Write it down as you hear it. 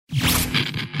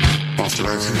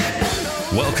postulating.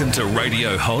 Welcome to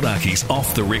Radio Holdaki's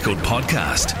Off the Record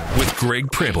podcast with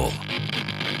Greg Preble.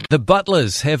 The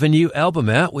Butlers have a new album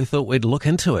out. We thought we'd look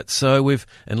into it. So we've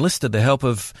enlisted the help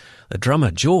of the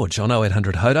drummer George on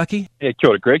 0800 Hodaki. Yeah,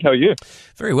 kia ora, Greg. How are you?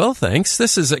 Very well, thanks.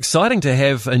 This is exciting to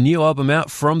have a new album out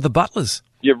from the Butlers.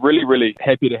 Yeah, really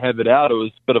happy to have it out. It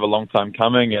was a bit of a long time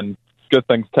coming, and good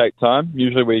things take time.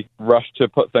 Usually we rush to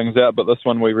put things out, but this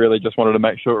one we really just wanted to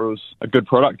make sure it was a good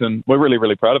product, and we're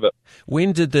really proud of it.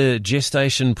 When did the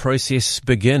gestation process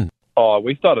begin? Oh,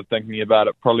 we started thinking about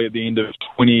it probably at the end of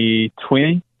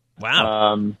 2020.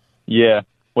 Wow. Yeah,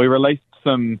 we released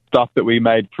some stuff that we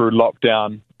made through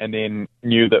lockdown and then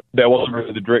knew that wasn't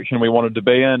really the direction we wanted to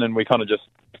be in, and we kind of just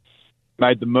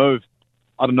made the move.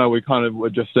 I don't know, we kind of were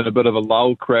just in a bit of a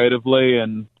lull creatively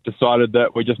and decided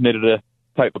that we just needed to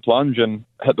take the plunge and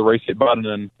hit the reset button,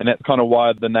 and that's kind of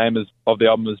why the name of the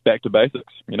album is Back to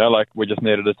Basics. You know, like we just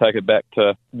needed to take it back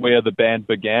to where the band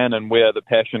began and where the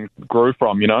passion grew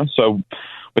from, you know. So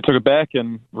we took it back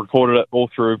and recorded it all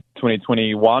through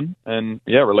 2021 and,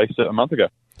 yeah, released it a month ago.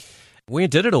 Where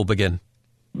did it all begin?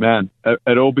 Man,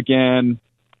 it all began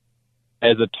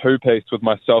as a two-piece with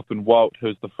myself and Walt,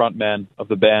 who's the front man of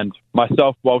the band.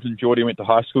 Myself, Walt and Geordie went to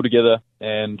high school together,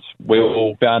 and we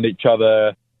all found each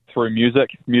other through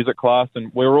music class,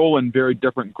 and we were all in very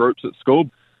different groups at school,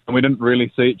 and we didn't really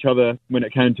see each other when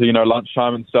it came to, you know,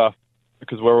 lunchtime and stuff,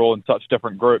 because we were all in such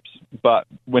different groups. But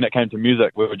when it came to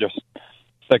music, we were just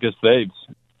thick as thieves.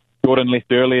 Jordan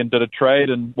left early and did a trade,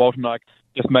 and Walt and I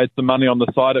just made some money on the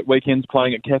side at weekends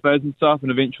playing at cafes and stuff,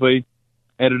 and eventually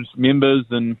added members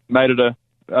and made it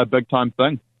a big time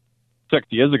thing. 6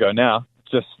 years ago now,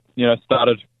 just, you know,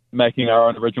 started making our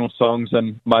own original songs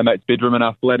in my mate's bedroom in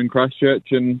our flat in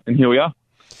Christchurch, and here we are.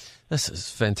 This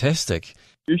is fantastic.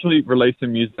 Usually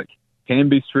releasing music can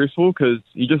be stressful because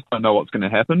you just don't know what's going to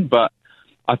happen, but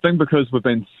I think because we've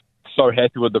been so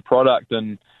happy with the product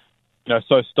and, you know,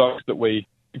 so stoked that we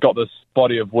got this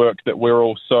body of work that we're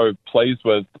all so pleased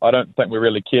with, I don't think we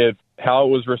really cared how it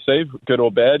was received, good or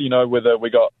bad, you know, whether we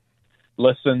got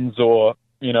listens or,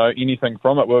 you know, anything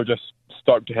from it. We were just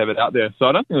stoked to have it out there. So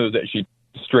I don't think there was actually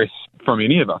stress from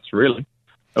any of us, really.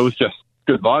 It was just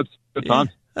good vibes, good times.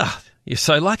 Oh, you're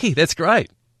so lucky. That's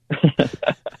great.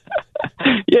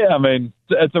 Yeah, I mean,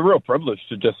 it's a real privilege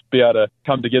to just be able to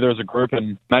come together as a group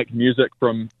and make music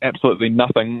from absolutely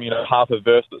nothing, you know, half a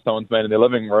verse that someone's made in their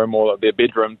living room or their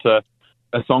bedroom to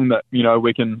a song that, you know,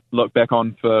 we can look back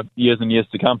on for years and years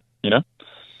to come, you know?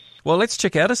 Well, let's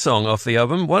check out a song off the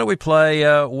album. Why don't we play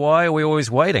Why Are We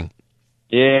Always Waiting?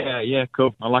 Yeah,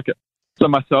 cool. I like it. So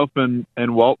myself and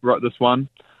Walt wrote this one.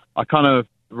 I kind of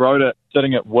wrote it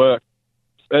sitting at work.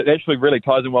 It actually really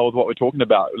ties in well with what we're talking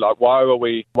about. Like, why were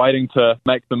we waiting to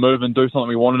make the move and do something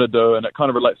we wanted to do? And it kind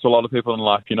of relates to a lot of people in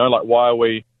life, you know, like why are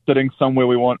we sitting somewhere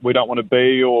we don't want to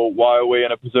be, or why are we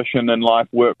in a position in life,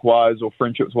 work-wise or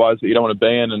friendships-wise, that you don't want to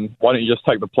be in, and why don't you just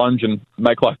take the plunge and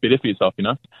make life better for yourself, you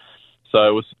know? So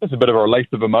it was just a bit of a release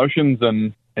of emotions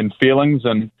and feelings,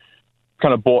 and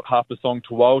kind of brought half the song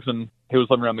to Walt, and he was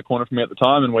living around the corner from me at the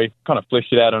time, and we kind of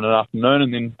fleshed it out in an afternoon,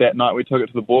 and then that night we took it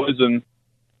to the boys, and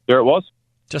there it was.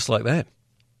 Just like that.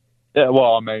 Yeah,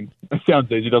 well, I mean, it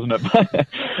sounds easy, doesn't it?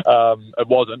 It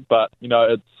wasn't, but, you know,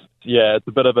 it's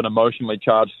a bit of an emotionally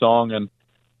charged song, and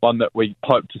one that we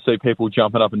hope to see people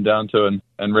jumping up and down to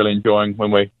and really enjoying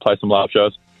when we play some live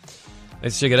shows.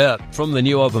 Let's check it out. From the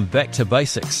new album Back to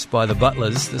Basics by the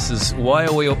Butlers, this is Why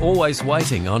Are We Always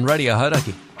Waiting on Radio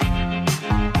Hodaki.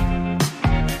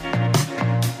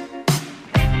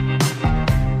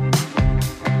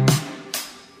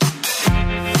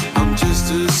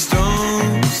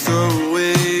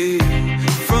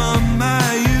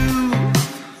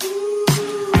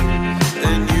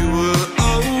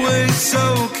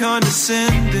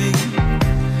 Condescending,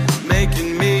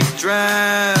 making me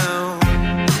drown.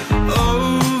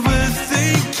 Overthinking,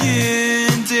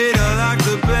 did I lock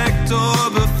the back door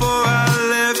before I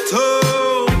left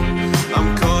home?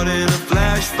 I'm caught in a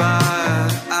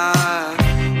flashfire, I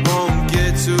won't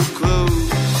get too close.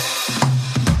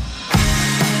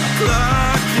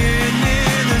 Clocking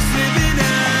in and slipping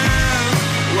out.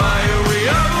 Why are we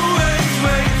always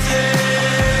waiting?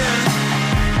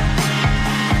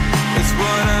 It's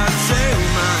what I tell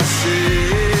myself.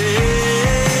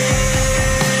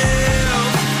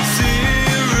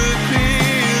 Syrupy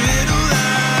little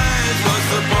lies. What's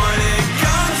the point in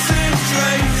concentrating?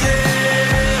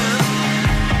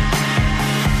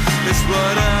 It's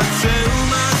what I tell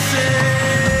myself.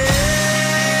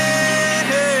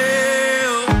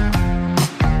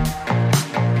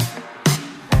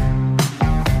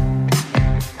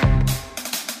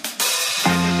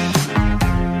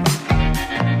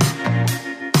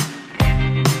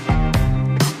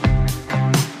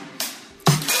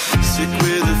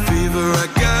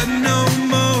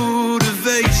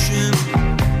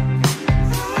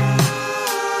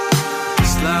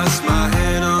 rest my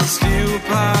head on steel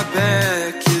pipe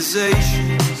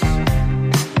accusations.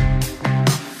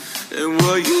 And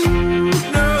what you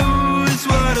know is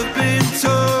what I've been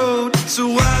told. So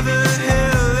why the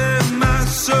hell am I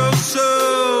so?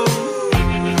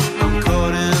 I'm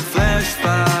caught in a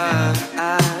flashfire, I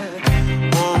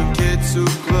won't get too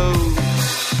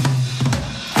close.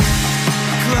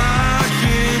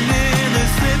 Clocking in and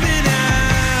slipping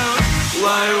out.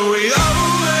 Why are we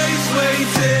always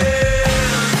waiting?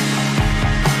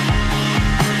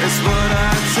 That's what I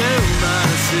tell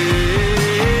myself.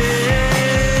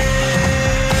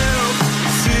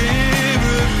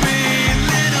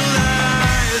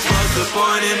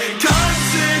 Point in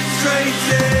concentrating.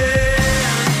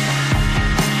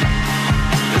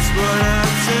 That's what I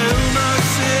tell myself.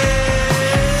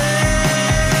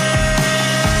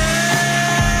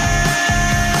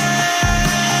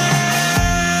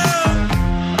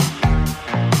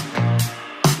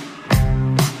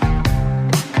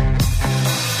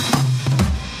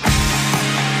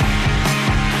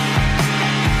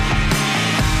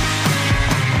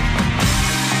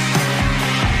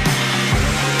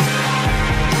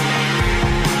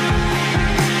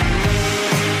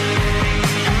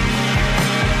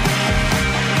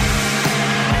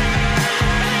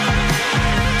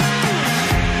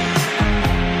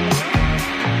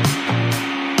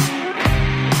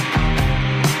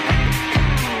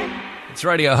 It's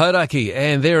Radio Hodaki,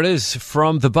 and there it is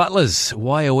from the Butlers.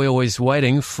 Why Are We Always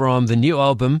Waiting, from the new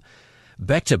album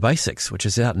Back to Basics, which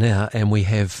is out now, and we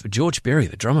have George Berry,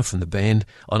 the drummer from the band,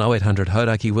 on 0800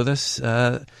 Hodaki with us.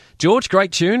 George,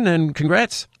 great tune, and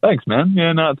congrats. Thanks, man.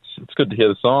 Yeah, no, it's good to hear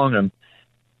the song, and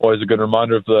always a good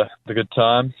reminder of the good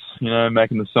times, you know,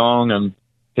 making the song and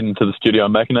getting to the studio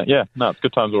and making it. Yeah, no, it's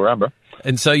good times all around, bro.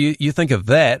 And so you think of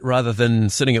that rather than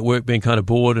sitting at work being kind of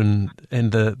bored and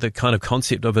the kind of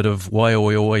concept of it of why are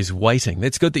we always waiting.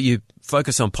 That's good that you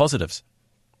focus on positives.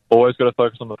 Always got to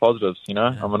focus on the positives, you know.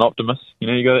 Yeah. I'm an optimist. You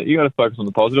know, you got to focus on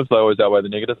the positives. They always outweigh the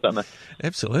negatives, don't they?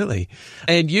 Absolutely.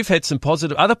 And you've had some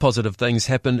other positive things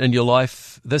happen in your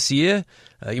life this year.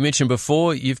 You mentioned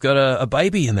before you've got a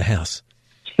baby in the house.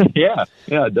 yeah,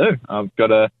 I do. I've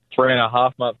got a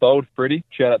 3.5-month-old Freddie.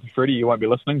 Shout out to Freddie. You won't be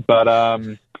listening, but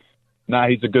no,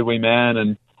 he's a good wee man,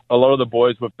 and a lot of the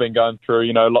boys we've been going through,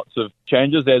 you know, lots of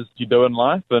changes as you do in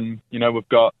life, and, you know, we've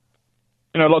got,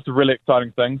 you know, lots of really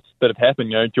exciting things that have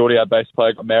happened. You know, Geordie, our bass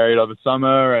player, got married over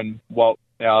summer, and Walt,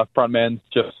 our frontman's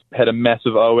just had a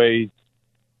massive OE,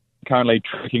 currently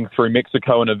trekking through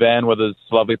Mexico in a van with his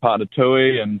lovely partner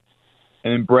Tui, and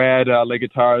then Brad, our lead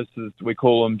guitarist, we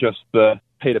call him just the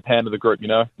Peter Pan of the group, you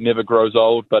know, never grows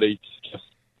old, but he's just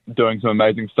doing some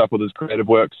amazing stuff with his creative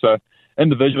work. So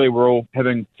individually, we're all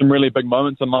having some really big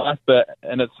moments in life,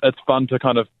 and it's fun to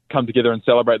kind of come together and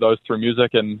celebrate those through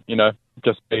music, and, you know,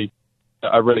 just be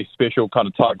a really special kind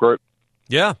of tight group.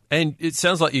 Yeah, and it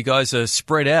sounds like you guys are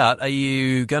spread out. Are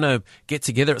you going to get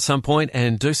together at some point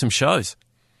and do some shows?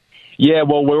 Yeah,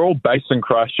 well, we're all based in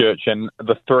Christchurch, and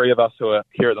the three of us who are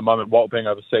here at the moment, Walt being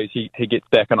overseas, he gets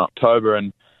back in October,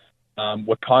 and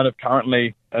we're kind of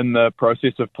currently in the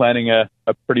process of planning a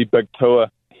pretty big tour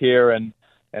here and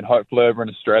hopefully over in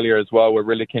Australia as well. We're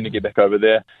really keen to get back over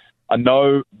there. I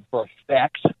know for a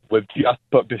fact we've just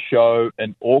booked a show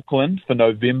in Auckland for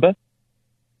November,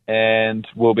 and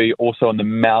we'll be also on the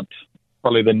Mount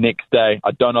probably the next day.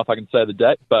 I don't know if I can say the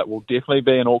date, but we'll definitely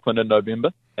be in Auckland in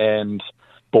November, and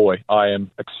boy, I am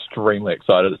extremely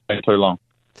excited. It's been too long.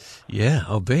 Yeah,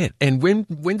 I'll bet. And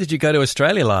when did you go to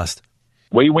Australia last?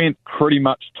 We went pretty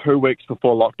much 2 weeks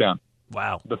before lockdown.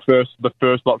 Wow. The first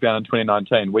lockdown in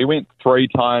 2019. We went 3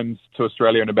 times to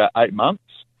Australia in about 8 months,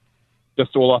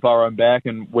 just all off our own back,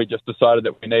 and we just decided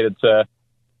that we needed to,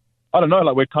 I don't know,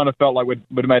 like we kind of felt like we'd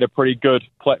made a pretty good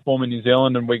platform in New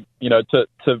Zealand, and we, you know,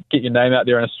 to get your name out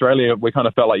there in Australia, we kind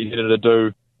of felt like you needed to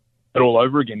do it all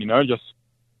over again, you know, just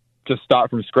start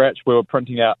from scratch. We were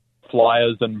printing out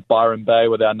flyers in Byron Bay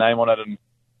with our name on it, and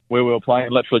where we were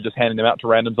playing, literally just handing them out to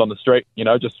randoms on the street, you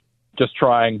know, just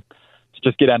trying to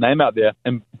just get our name out there.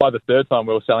 And by the third time,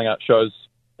 we were selling out shows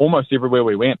almost everywhere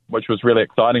we went, which was really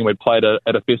exciting. We'd played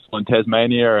at a festival in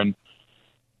Tasmania, and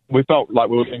we felt like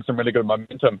we were getting some really good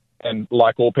momentum. And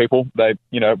like all people,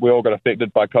 we all got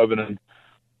affected by COVID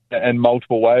in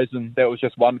multiple ways, and that was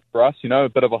just one for us, you know, a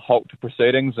bit of a halt to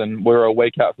proceedings, and we were a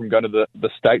week out from going to the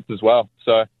States as well.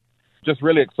 So just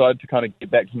really excited to kind of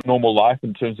get back to normal life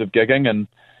in terms of gigging, and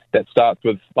that starts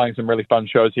with playing some really fun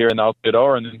shows here in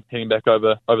Aotearoa and then heading back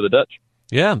over the ditch.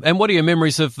 Yeah, and what are your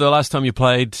memories of the last time you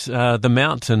played the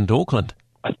Mount in Auckland?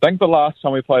 I think the last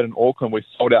time we played in Auckland, we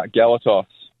sold out Galatos,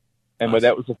 and Nice.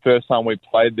 that was the first time we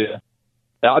played there.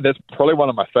 Now, that's probably one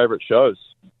of my favourite shows.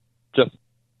 Just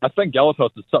I think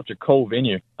Galatos is such a cool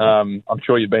venue. I'm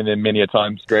sure you've been there many a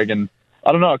times, Greg, and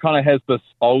I don't know, it kind of has this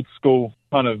old school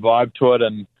kind of vibe to it,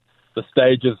 and the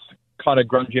stage is kind of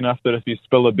grungy enough that if you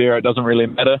spill a beer, it doesn't really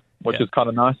matter, which is kind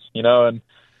of nice, and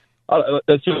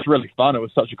it's just really fun. It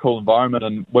was such a cool environment,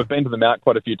 and we've been to the Mount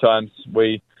quite a few times.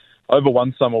 Over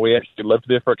one summer, we actually lived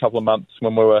there for a couple of months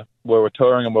when we were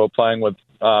touring, and we were playing with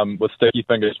Sticky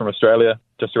Fingers from Australia,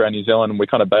 just around New Zealand, and we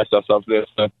kind of based ourselves there.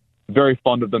 So very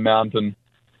fond of the Mount, and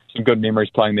some good memories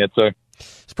playing there too.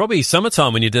 It's probably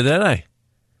summertime when you did that, eh?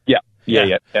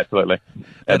 Yeah, absolutely.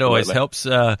 That always helps.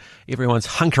 Everyone's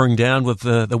hunkering down with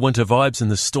the winter vibes and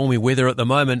the stormy weather at the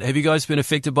moment. Have you guys been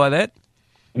affected by that?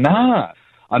 Nah.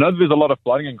 I know there's a lot of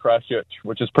flooding in Christchurch,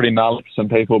 which is pretty gnarly for some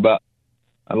people, but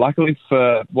luckily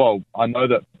I know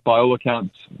that by all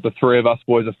accounts, the three of us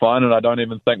boys are fine, and I don't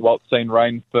even think Walt's seen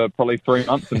rain for probably 3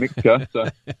 months in Mexico. So.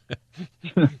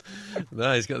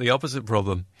 No, he's got the opposite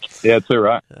problem. Yeah, too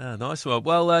right. Nice one.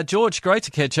 Well, George, great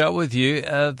to catch up with you.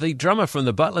 The drummer from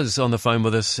the Butlers on the phone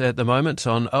with us at the moment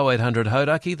on 0800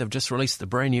 Hodaki. They've just released the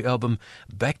brand new album,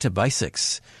 Back to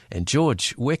Basics. And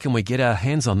George, where can we get our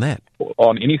hands on that?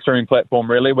 On any streaming platform,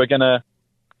 really. We're going to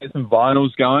get some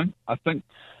vinyls going. I think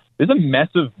there's a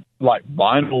massive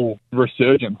vinyl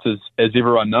resurgence, as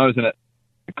everyone knows, and it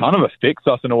kind of affects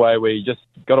us in a way where you just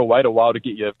got to wait a while to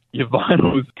get your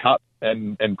vinyls cut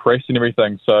and pressed and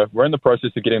everything. So we're in the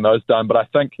process of getting those done, but I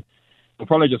think we'll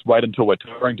probably just wait until we're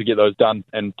touring to get those done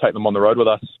and take them on the road with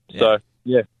us. Yeah. So,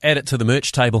 yeah. Add it to the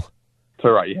merch table. Too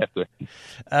right, you have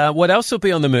to. What else will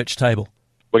be on the merch table?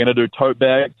 We're going to do tote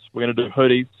bags. We're going to do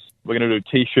hoodies. We're going to do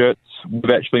T-shirts.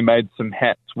 We've actually made some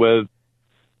hats with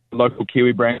a local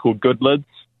Kiwi brand called Butlers.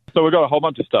 So we've got a whole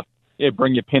bunch of stuff. Yeah,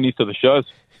 bring your pennies to the shows.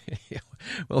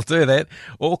 We'll do that.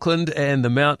 Auckland and the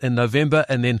Mount in November,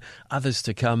 and then others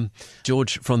to come.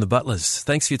 George from the Butlers,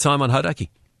 thanks for your time on Hodaki.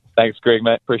 Thanks, Greg,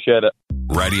 mate. Appreciate it.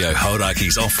 Radio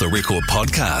Hodaki's Off the Record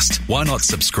podcast. Why not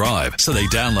subscribe so they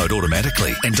download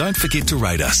automatically? And don't forget to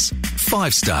rate us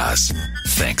 5 stars.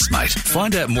 Thanks, mate.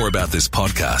 Find out more about this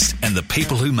podcast and the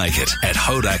people who make it at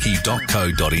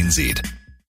hodaki.co.nz.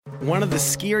 One of the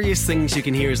scariest things you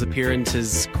can hear as a parent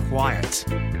is quiet.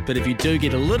 But if you do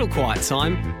get a little quiet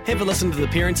time, have a listen to The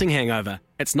Parenting Hangover.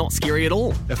 It's not scary at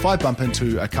all. If I bump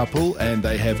into a couple and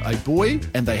they have a boy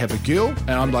and they have a girl,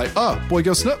 and I'm like, oh, boy,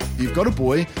 girl, snip. You've got a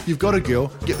boy, you've got a girl,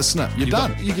 get the snip. You're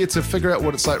done. You get to figure out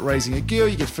what it's like raising a girl,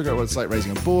 you get to figure out what it's like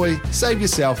raising a boy, save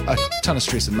yourself a ton of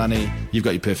stress and money. You've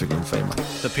got your perfect little family.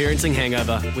 The Parenting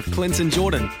Hangover with Clint and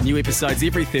Jordan. New episodes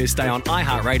every Thursday on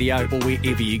iHeartRadio or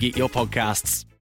wherever you get your podcasts.